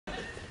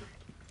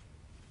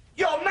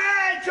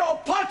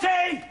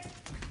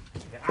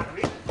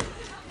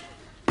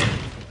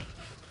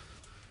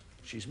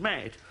She's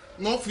mad.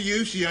 Not for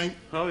you, she ain't.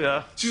 Oh,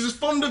 yeah? She's as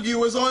fond of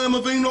you as I am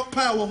of Enoch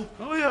Powell.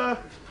 Oh, yeah?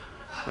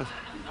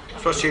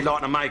 That's what she'd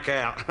like to make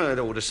out. They're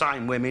all the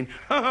same women.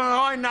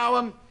 I know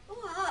them. Oh,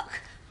 look.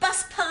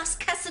 Bus past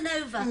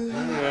Casanova.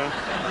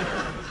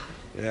 Yeah.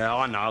 Yeah,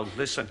 I know.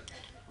 Listen.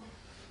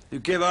 You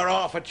give her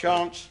half a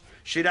chance,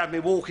 she'd have me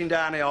walking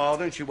down the aisle,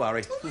 don't you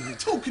worry. What are you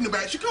talking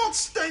about? She can't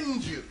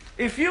stand you.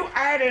 If you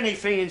add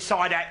anything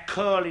inside that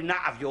curly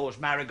nut of yours,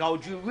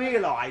 Marigold, you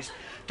realise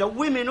that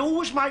women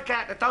always make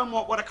out they don't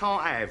want what they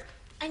can't have.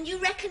 And you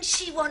reckon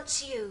she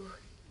wants you?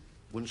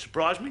 Wouldn't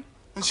surprise me.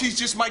 And she's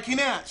just making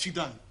out, she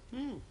done.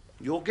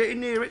 You're getting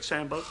near it,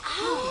 Sambo.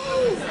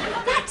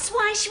 Oh, that's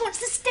why she wants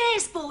the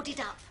stairs boarded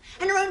up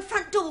and her own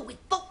front door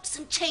with bolts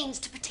and chains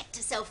to protect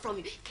herself from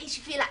you, in case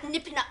you feel like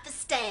nipping up the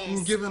stairs.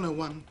 I'm giving her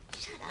one.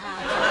 Shut up.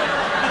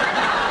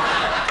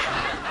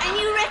 And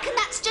you reckon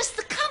that's just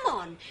the come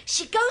on?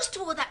 She goes to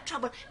all that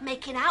trouble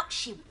making out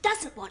she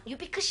doesn't want you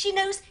because she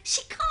knows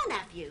she can't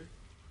have you.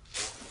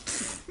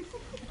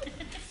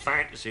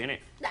 Fantasy, innit?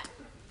 No.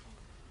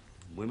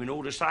 Women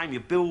all the same. You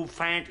build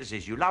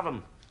fantasies. You love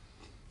them.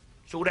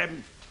 It's all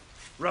them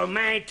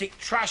romantic,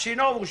 trashy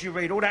novels you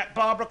read, all that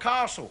Barbara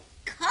Castle.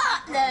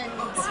 Cartland.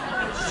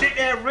 Sit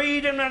there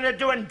reading and they're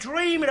doing,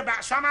 dreaming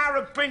about some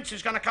Arab prince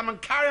who's going to come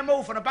and carry them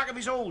off on the back of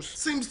his horse.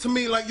 Seems to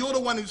me like you're the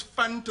one who's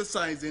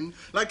fantasising,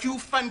 like you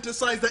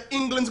fantasise that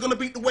England's going to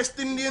beat the West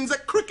Indians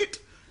at cricket.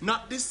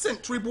 Not this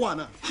century,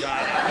 Buana.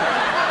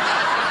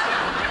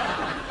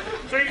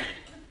 See,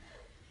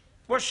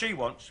 what she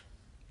wants,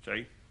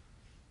 see,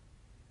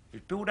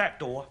 is build that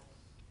door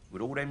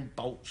with all them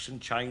bolts and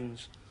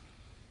chains,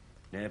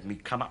 and have me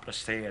come up the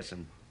stairs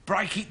and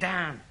break it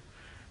down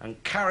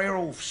and carry her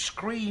off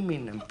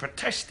screaming and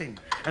protesting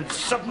and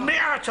submit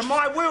her to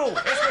my will.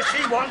 That's what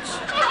she wants.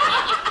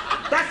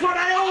 That's what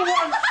they all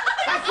want.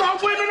 That's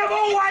what women have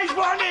always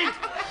wanted.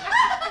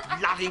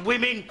 Bloody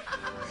women.